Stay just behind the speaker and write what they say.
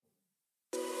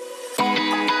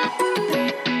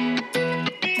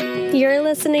You're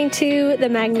listening to the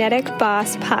Magnetic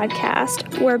Boss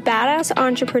Podcast, where badass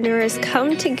entrepreneurs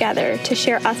come together to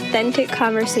share authentic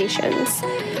conversations.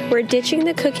 We're ditching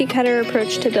the cookie-cutter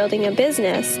approach to building a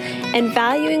business and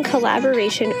valuing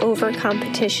collaboration over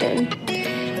competition.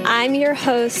 I'm your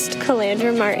host,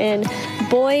 Calandra Martin,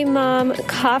 boy mom,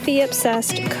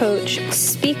 coffee-obsessed coach,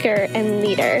 speaker, and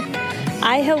leader.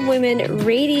 I help women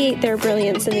radiate their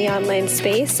brilliance in the online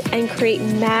space and create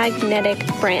magnetic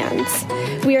brands.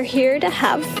 We are here to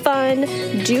have fun,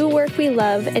 do work we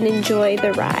love, and enjoy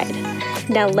the ride.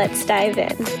 Now let's dive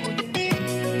in.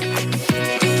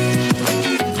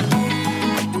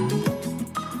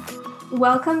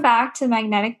 Welcome back to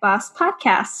Magnetic Boss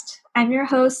Podcast. I'm your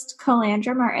host,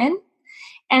 Calandra Martin,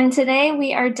 and today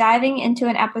we are diving into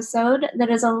an episode that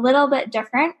is a little bit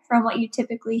different from what you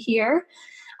typically hear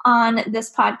on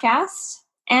this podcast.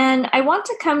 And I want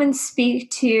to come and speak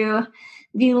to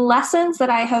the lessons that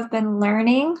I have been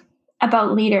learning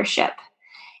about leadership.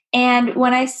 And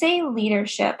when I say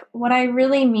leadership, what I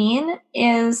really mean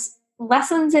is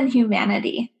lessons in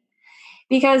humanity.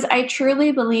 Because I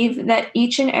truly believe that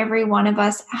each and every one of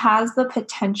us has the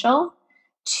potential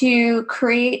to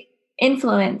create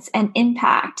influence and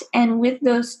impact. And with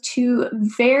those two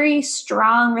very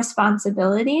strong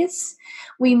responsibilities,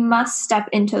 we must step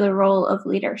into the role of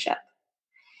leadership.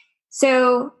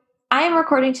 So I am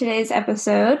recording today's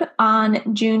episode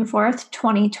on June 4th,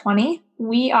 2020.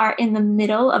 We are in the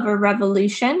middle of a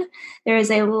revolution. There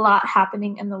is a lot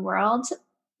happening in the world.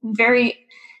 Very,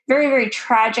 very, very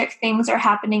tragic things are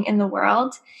happening in the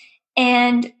world.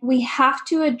 And we have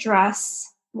to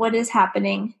address what is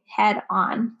happening head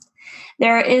on.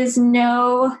 There is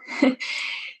no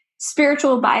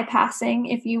spiritual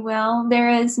bypassing, if you will. There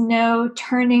is no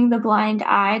turning the blind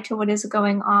eye to what is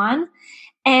going on.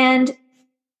 And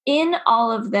in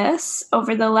all of this,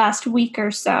 over the last week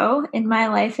or so in my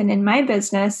life and in my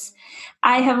business,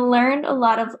 I have learned a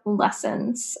lot of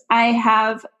lessons. I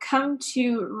have come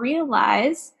to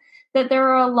realize that there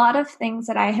are a lot of things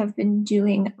that I have been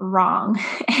doing wrong.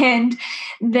 And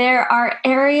there are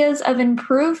areas of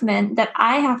improvement that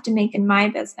I have to make in my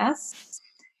business.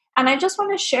 And I just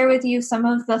want to share with you some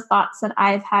of the thoughts that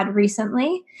I've had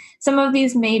recently. Some of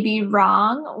these may be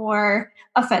wrong or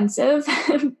offensive,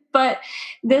 but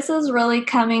this is really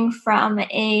coming from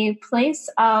a place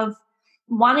of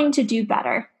wanting to do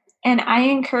better. And I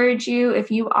encourage you,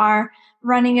 if you are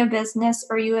running a business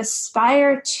or you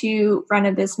aspire to run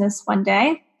a business one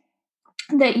day,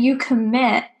 that you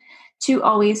commit to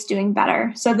always doing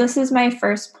better. So this is my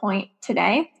first point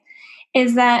today,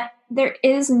 is that there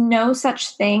is no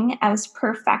such thing as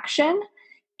perfection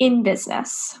in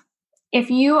business. If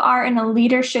you are in a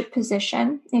leadership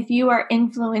position, if you are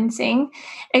influencing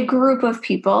a group of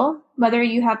people, whether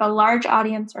you have a large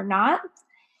audience or not,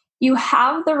 you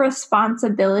have the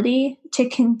responsibility to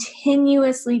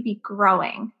continuously be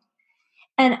growing.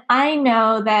 And I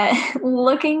know that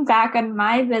looking back on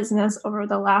my business over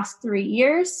the last 3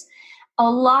 years, a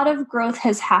lot of growth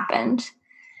has happened.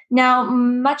 Now,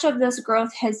 much of this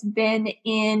growth has been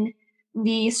in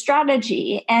the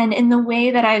strategy and in the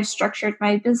way that I've structured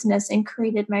my business and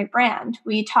created my brand.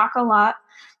 We talk a lot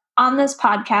on this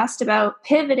podcast about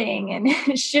pivoting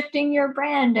and shifting your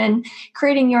brand and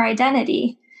creating your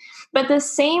identity. But the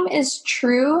same is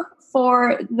true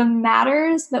for the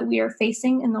matters that we are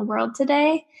facing in the world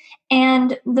today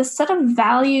and the set of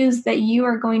values that you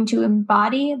are going to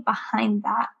embody behind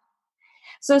that.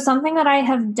 So something that I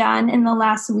have done in the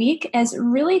last week is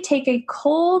really take a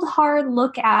cold, hard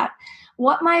look at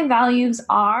what my values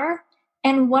are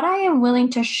and what I am willing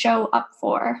to show up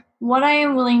for, what I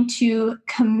am willing to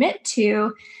commit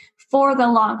to for the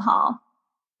long haul.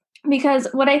 Because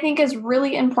what I think is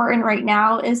really important right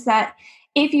now is that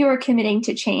if you are committing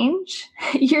to change,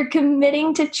 you're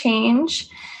committing to change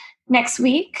next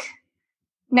week,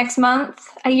 next month,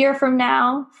 a year from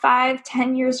now, 5,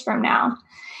 10 years from now.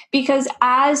 Because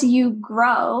as you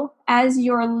grow, as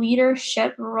your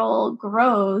leadership role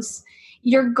grows,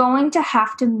 you're going to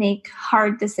have to make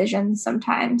hard decisions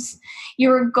sometimes.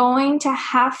 You're going to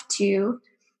have to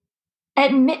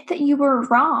admit that you were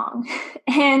wrong.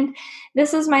 And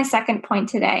this is my second point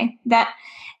today, that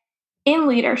in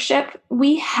leadership,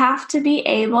 we have to be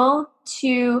able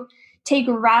to take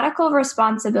radical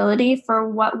responsibility for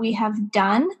what we have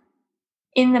done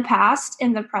in the past,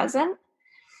 in the present,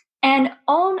 and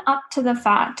own up to the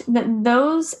fact that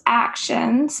those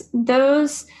actions,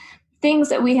 those things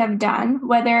that we have done,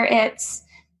 whether it's,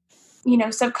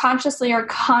 subconsciously or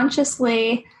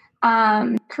consciously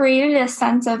created a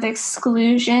sense of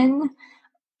exclusion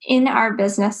in our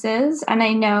businesses. And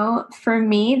I know for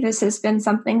me, this has been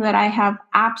something that I have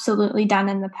absolutely done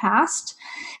in the past.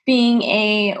 Being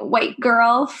a white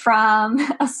girl from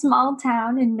a small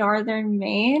town in northern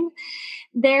Maine,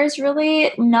 there's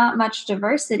really not much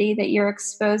diversity that you're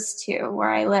exposed to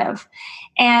where I live.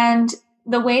 And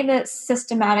the way that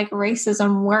systematic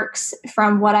racism works,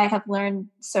 from what I have learned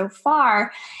so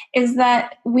far, is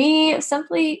that we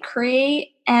simply create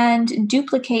and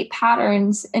duplicate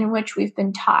patterns in which we've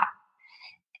been taught.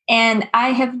 And I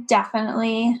have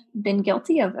definitely been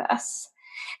guilty of this.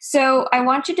 So I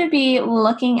want you to be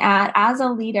looking at, as a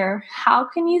leader, how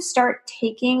can you start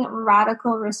taking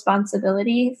radical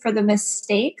responsibility for the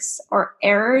mistakes or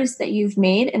errors that you've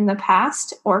made in the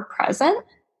past or present?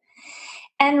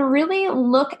 And really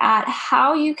look at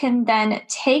how you can then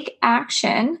take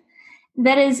action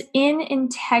that is in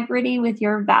integrity with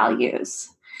your values.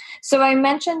 So I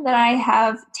mentioned that I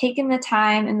have taken the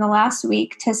time in the last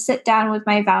week to sit down with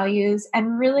my values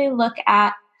and really look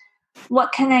at,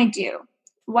 what can I do?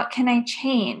 What can I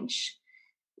change?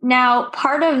 Now,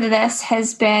 part of this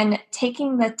has been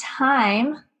taking the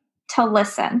time to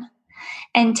listen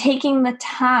and taking the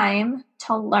time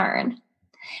to learn,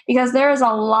 because there is a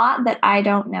lot that I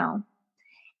don't know.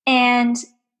 And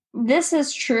this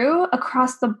is true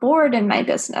across the board in my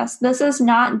business. This is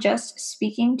not just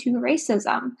speaking to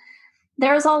racism.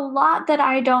 There's a lot that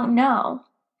I don't know.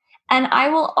 And I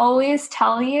will always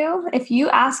tell you, if you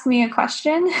ask me a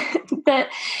question, that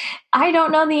I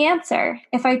don't know the answer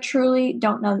if I truly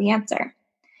don't know the answer.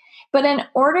 But in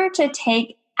order to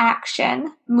take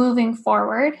action moving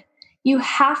forward, you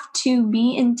have to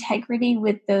be in integrity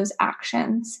with those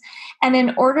actions. And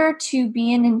in order to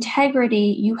be in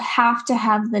integrity, you have to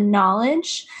have the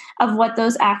knowledge of what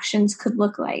those actions could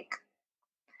look like.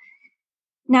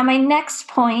 Now, my next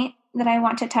point that I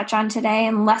want to touch on today,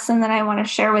 and lesson that I want to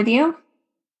share with you,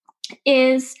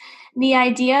 is the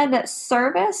idea that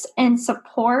service and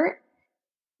support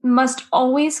must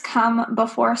always come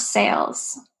before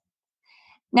sales.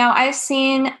 Now, I've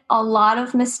seen a lot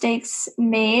of mistakes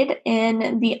made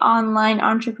in the online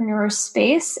entrepreneur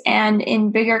space and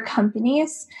in bigger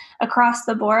companies across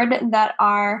the board that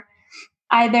are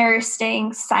either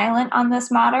staying silent on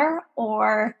this matter,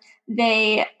 or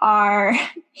they are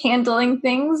handling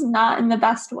things not in the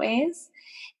best ways.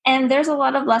 And there's a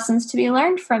lot of lessons to be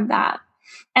learned from that.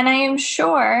 And I am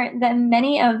sure that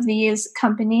many of these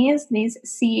companies, these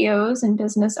CEOs and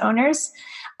business owners,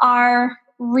 are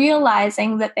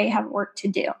realizing that they have work to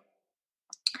do.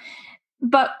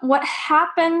 But what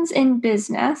happens in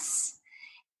business,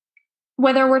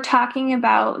 whether we're talking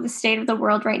about the state of the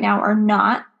world right now or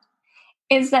not,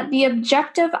 is that the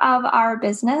objective of our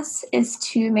business is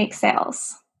to make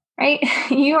sales, right?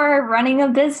 You are running a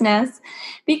business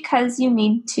because you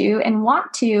need to and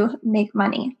want to make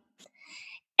money.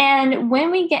 And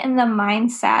when we get in the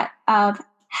mindset of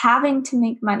having to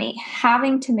make money,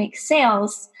 having to make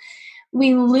sales,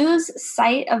 we lose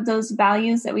sight of those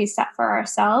values that we set for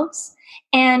ourselves.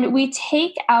 And we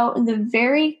take out the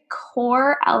very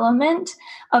core element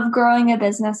of growing a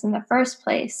business in the first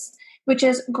place, which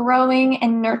is growing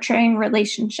and nurturing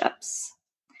relationships.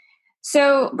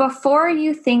 So before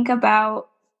you think about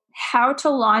how to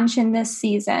launch in this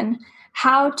season,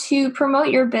 how to promote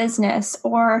your business,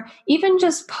 or even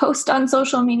just post on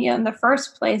social media in the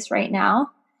first place right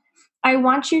now, I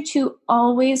want you to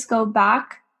always go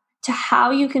back to how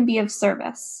you can be of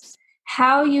service,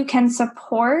 how you can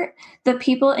support the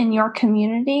people in your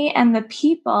community and the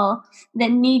people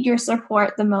that need your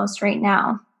support the most right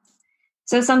now.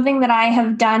 So something that I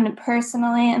have done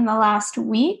personally in the last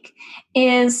week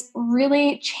is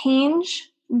really change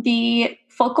the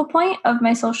focal point of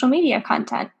my social media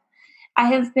content. I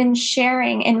have been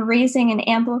sharing and raising and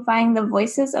amplifying the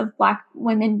voices of Black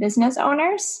women business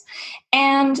owners,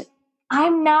 and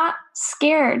I'm not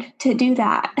scared to do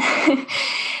that.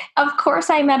 Of course,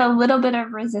 I met a little bit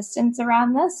of resistance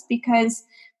around this because,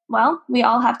 well, we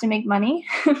all have to make money.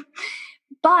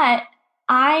 But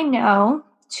I know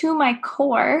to my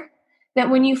core that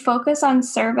when you focus on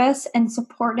service and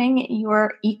supporting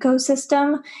your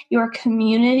ecosystem, your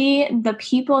community, the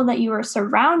people that you are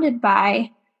surrounded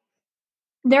by,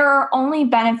 there are only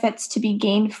benefits to be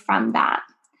gained from that.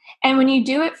 And when you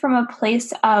do it from a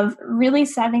place of really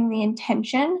setting the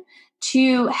intention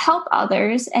to help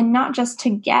others and not just to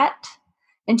get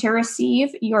and to receive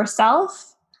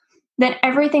yourself, then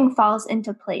everything falls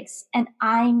into place. And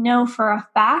I know for a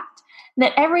fact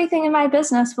that everything in my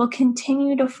business will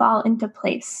continue to fall into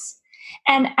place.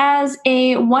 And as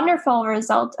a wonderful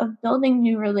result of building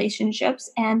new relationships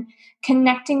and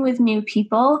connecting with new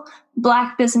people,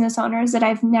 Black business owners that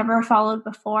I've never followed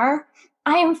before,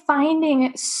 I am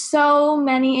finding so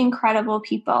many incredible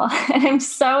people, and I'm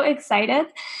so excited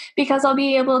because I'll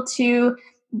be able to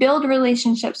build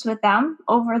relationships with them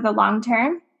over the long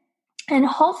term and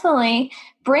hopefully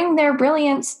bring their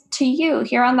brilliance to you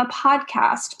here on the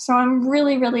podcast. So I'm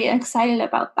really, really excited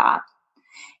about that.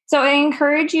 So I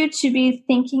encourage you to be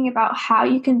thinking about how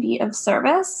you can be of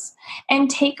service and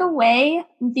take away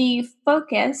the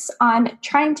focus on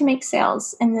trying to make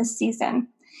sales in this season.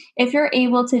 If you're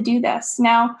able to do this.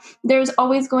 Now, there's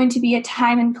always going to be a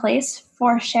time and place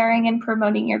for sharing and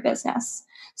promoting your business.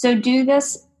 So do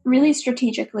this really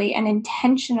strategically and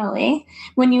intentionally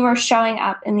when you are showing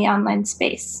up in the online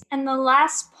space. And the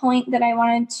last point that I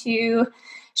wanted to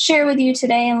share with you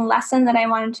today and lesson that I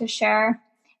wanted to share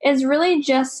is really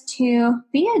just to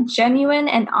be a genuine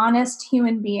and honest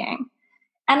human being.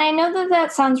 And I know that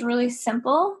that sounds really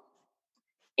simple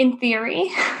in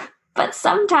theory, but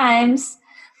sometimes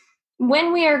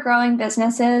when we are growing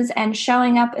businesses and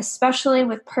showing up, especially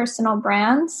with personal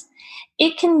brands,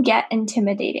 it can get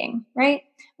intimidating, right?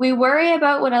 We worry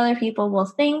about what other people will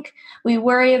think. We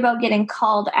worry about getting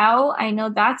called out. I know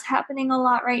that's happening a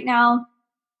lot right now.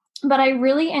 But I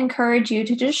really encourage you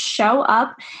to just show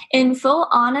up in full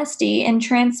honesty and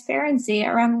transparency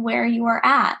around where you are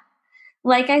at.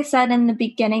 Like I said in the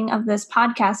beginning of this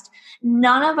podcast,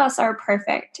 none of us are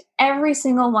perfect. Every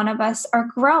single one of us are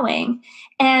growing.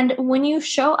 And when you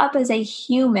show up as a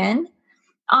human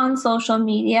on social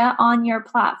media, on your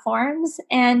platforms,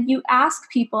 and you ask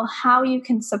people how you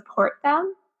can support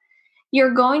them,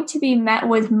 you're going to be met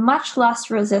with much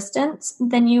less resistance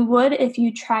than you would if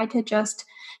you tried to just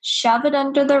shove it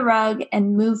under the rug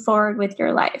and move forward with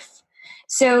your life.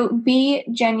 So be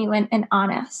genuine and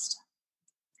honest.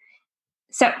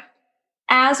 So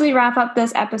as we wrap up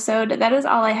this episode, that is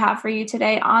all I have for you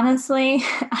today. Honestly,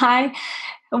 I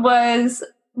was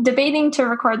debating to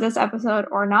record this episode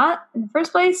or not in the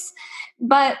first place,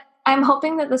 but I'm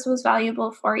hoping that this was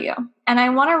valuable for you. And I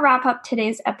want to wrap up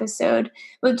today's episode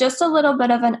with just a little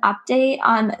bit of an update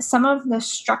on some of the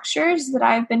structures that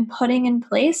I've been putting in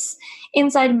place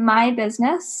inside my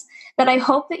business that I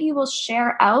hope that you will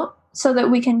share out so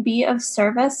that we can be of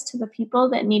service to the people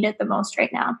that need it the most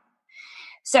right now.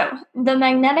 So, the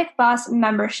Magnetic Boss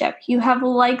membership. You have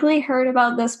likely heard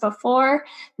about this before.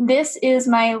 This is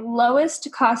my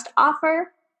lowest cost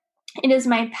offer. It is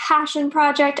my passion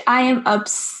project. I am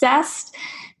obsessed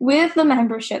with the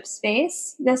membership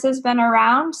space. This has been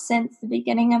around since the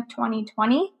beginning of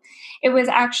 2020. It was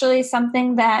actually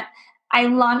something that I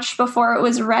launched before it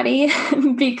was ready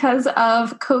because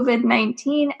of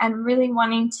COVID-19 and really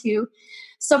wanting to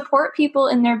support people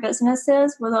in their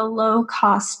businesses with a low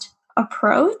cost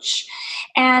approach.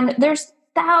 And there's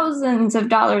thousands of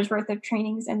dollars worth of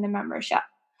trainings in the membership.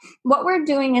 What we're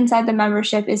doing inside the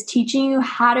membership is teaching you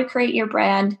how to create your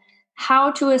brand,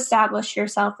 how to establish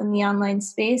yourself in the online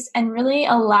space, and really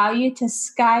allow you to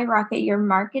skyrocket your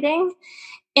marketing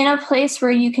in a place where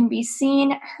you can be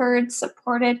seen, heard,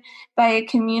 supported by a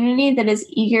community that is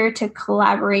eager to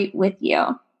collaborate with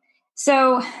you.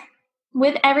 So,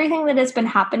 with everything that has been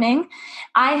happening,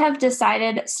 I have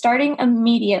decided starting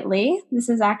immediately, this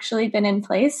has actually been in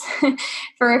place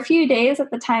for a few days at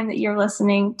the time that you're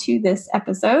listening to this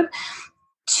episode,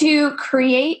 to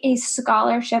create a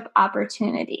scholarship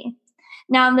opportunity.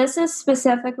 Now, this is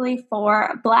specifically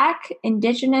for Black,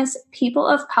 Indigenous, people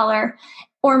of color,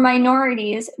 or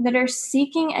minorities that are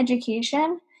seeking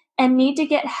education and need to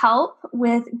get help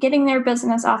with getting their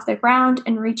business off the ground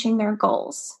and reaching their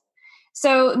goals.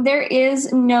 So there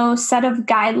is no set of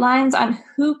guidelines on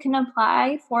who can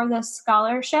apply for this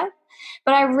scholarship,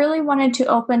 but I really wanted to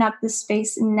open up the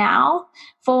space now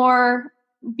for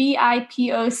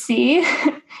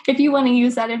BIPOC, if you want to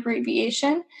use that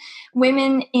abbreviation,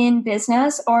 women in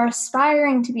business or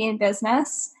aspiring to be in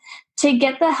business to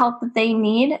get the help that they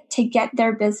need to get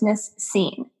their business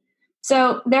seen.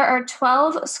 So there are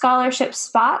 12 scholarship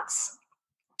spots.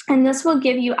 And this will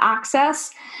give you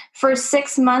access for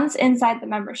 6 months inside the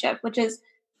membership, which is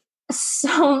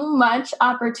so much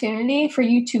opportunity for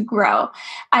you to grow.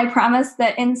 I promise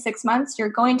that in 6 months, you're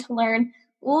going to learn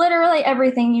literally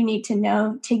everything you need to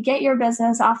know to get your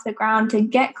business off the ground, to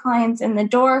get clients in the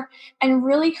door, and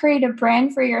really create a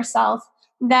brand for yourself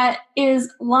that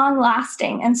is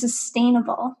long-lasting and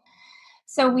sustainable.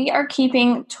 So we are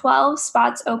keeping 12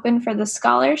 spots open for the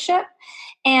scholarship,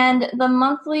 and the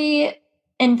monthly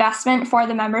investment for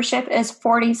the membership is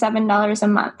 $47 a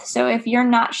month. So if you're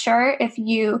not sure if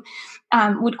you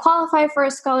would qualify for a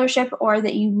scholarship or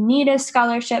that you need a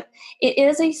scholarship, it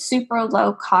is a super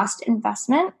low cost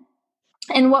investment.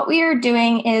 And what we are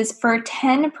doing is for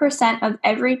 10% of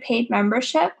every paid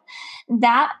membership,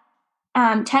 that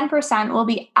 10% will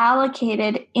be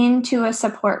allocated into a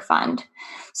support fund.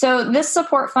 So this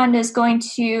support fund is going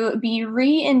to be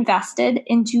reinvested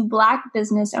into Black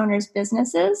business owners'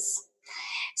 businesses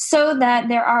so that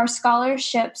there are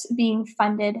scholarships being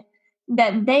funded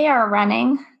that they are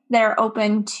running that are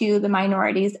open to the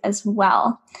minorities as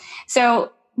well.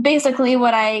 So basically,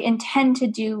 what I intend to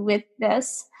do with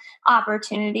this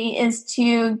opportunity is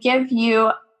to give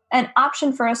you an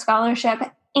option for a scholarship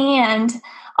and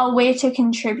a way to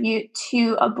contribute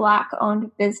to a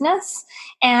Black-owned business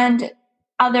and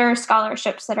other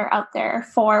scholarships that are out there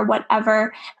for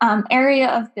whatever area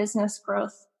of business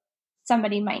growth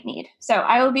somebody might need. So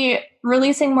I will be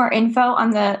releasing more info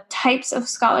on the types of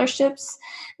scholarships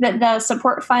that the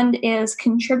support fund is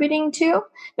contributing to,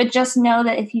 but just know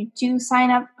that if you do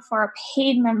sign up for a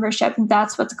paid membership,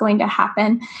 that's what's going to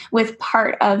happen with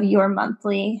part of your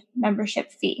monthly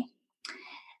membership fee.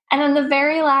 And then the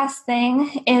very last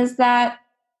thing is that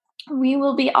we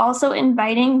will be also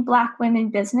inviting Black women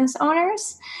business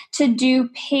owners to do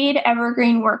paid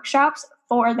evergreen workshops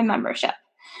for the membership.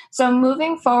 So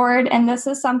moving forward, and this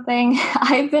is something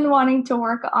I've been wanting to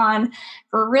work on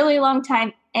for a really long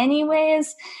time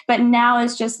anyways, but now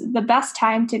is just the best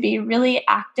time to be really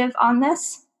active on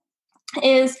this,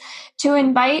 is to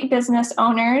invite business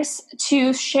owners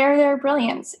to share their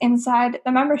brilliance inside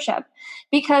the membership.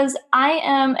 Because I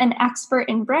am an expert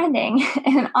in branding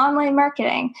and online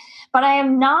marketing, but I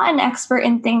am not an expert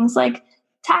in things like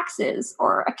taxes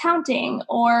or accounting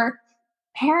or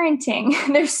parenting.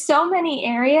 There's so many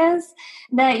areas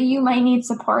that you might need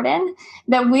support in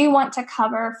that we want to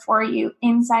cover for you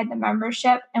inside the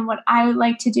membership. And what I would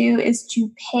like to do is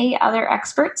to pay other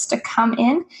experts to come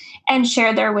in and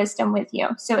share their wisdom with you.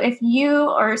 So if you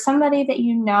or somebody that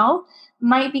you know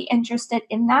might be interested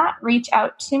in that, reach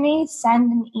out to me,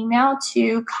 send an email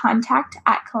to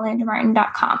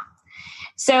contact@calandramartin.com.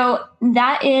 So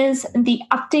that is the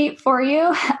update for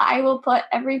you. I will put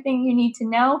everything you need to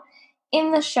know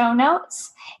in the show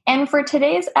notes. And for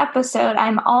today's episode,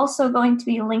 I'm also going to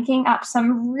be linking up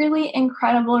some really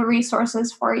incredible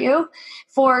resources for you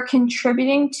for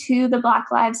contributing to the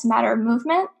Black Lives Matter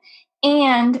movement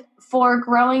and for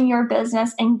growing your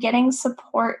business and getting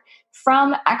support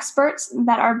from experts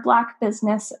that are Black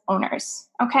business owners.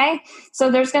 Okay, so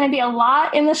there's going to be a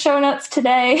lot in the show notes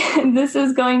today. This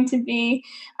is going to be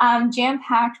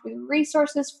jam-packed with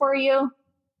resources for you.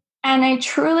 And I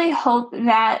truly hope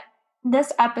that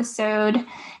this episode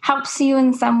helps you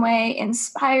in some way,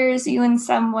 inspires you in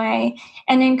some way,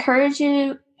 and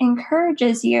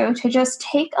encourages you to just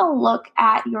take a look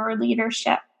at your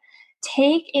leadership.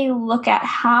 Take a look at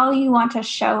how you want to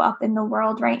show up in the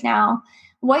world right now,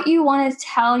 what you want to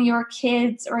tell your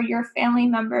kids or your family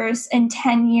members in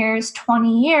 10 years,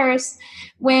 20 years,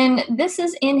 when this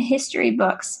is in history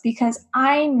books, because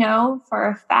I know for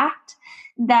a fact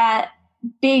that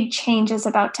big change is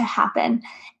about to happen.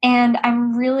 And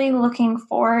I'm really looking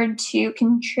forward to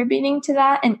contributing to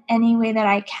that in any way that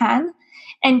I can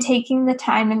and taking the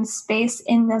time and space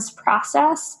in this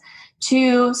process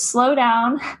to slow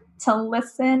down, to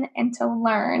listen, and to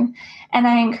learn. And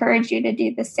I encourage you to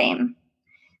do the same.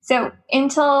 So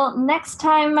until next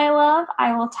time, my love,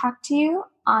 I will talk to you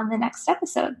on the next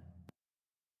episode.